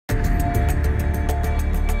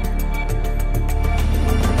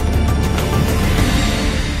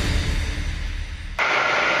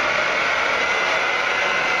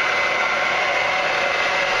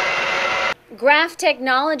Graff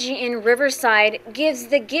Technology in Riverside gives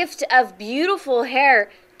the gift of beautiful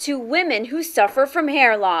hair to women who suffer from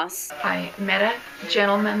hair loss. I met a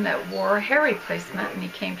gentleman that wore a hair replacement, and he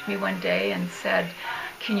came to me one day and said,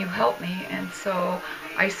 "Can you help me?" And so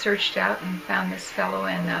I searched out and found this fellow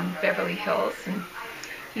in Beverly Hills, and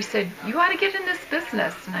he said, "You ought to get in this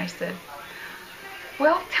business." And I said,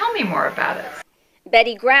 "Well, tell me more about it."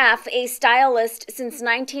 Bette Graff, a stylist since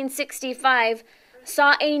 1965,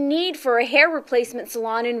 saw a need for a hair replacement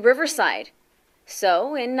salon in Riverside.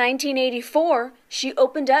 So, in 1984, she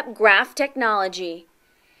opened up Graff Technology.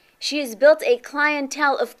 She has built a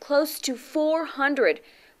clientele of close to 400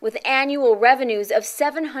 with annual revenues of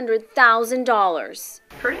 $700,000.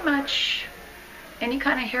 Pretty much any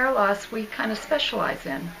kind of hair loss we kind of specialize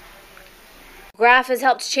in. Graff has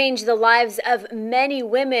helped change the lives of many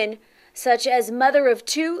women, such as mother of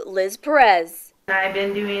two, Liz Perez. I've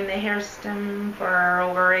been doing the hair system for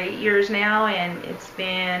over 8 years now, and it's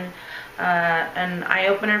been an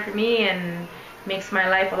eye-opener for me and makes my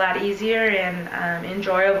life a lot easier and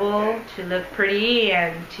enjoyable to look pretty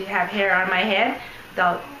and to have hair on my head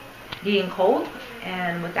without being cold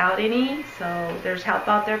and without any. So there's help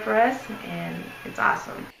out there for us, and it's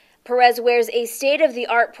awesome. Perez wears a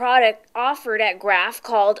state-of-the-art product offered at Graff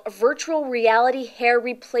called Virtual Reality Hair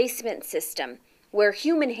Replacement System, where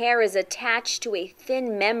human hair is attached to a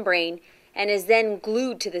thin membrane and is then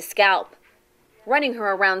glued to the scalp, running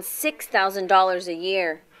her around $6,000 a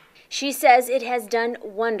year. She says it has done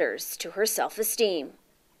wonders to her self-esteem.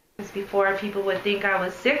 Before, people would think I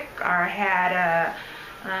was sick or had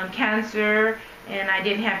cancer, and I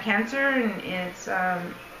didn't have cancer, and it's a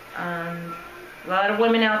lot of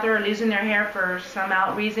women out there are losing their hair for some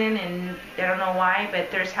out reason, and they don't know why,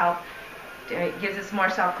 but there's help. It gives us more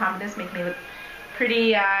self-confidence, makes me look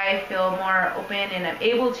pretty. I feel more open, and I'm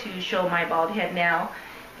able to show my bald head now,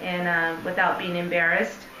 and without being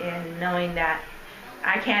embarrassed, and knowing that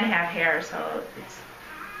I can have hair, so it's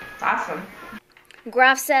awesome.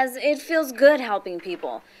 Graff says it feels good helping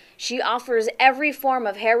people. She offers every form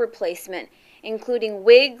of hair replacement, including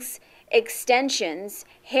wigs, extensions,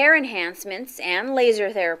 hair enhancements, and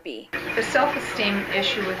laser therapy. The self-esteem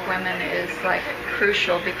issue with women is like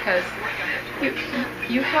crucial because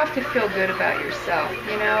you have to feel good about yourself.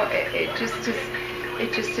 You know, it just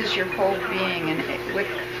is your whole being, and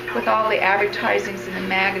with all the advertisings in the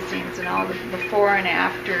magazines and all the before and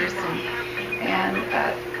afters, and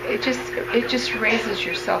it just raises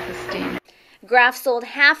your self-esteem. Graff sold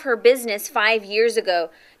half her business 5 years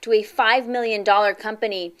ago to a $5 million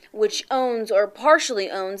company which owns or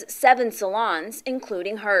partially owns 7 salons,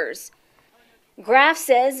 including hers. Graff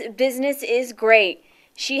says business is great.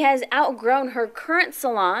 She has outgrown her current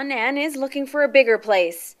salon and is looking for a bigger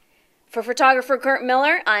place. For photographer Kurt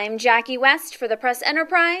Miller, I'm Jackie West for the Press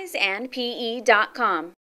Enterprise and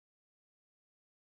PE.com.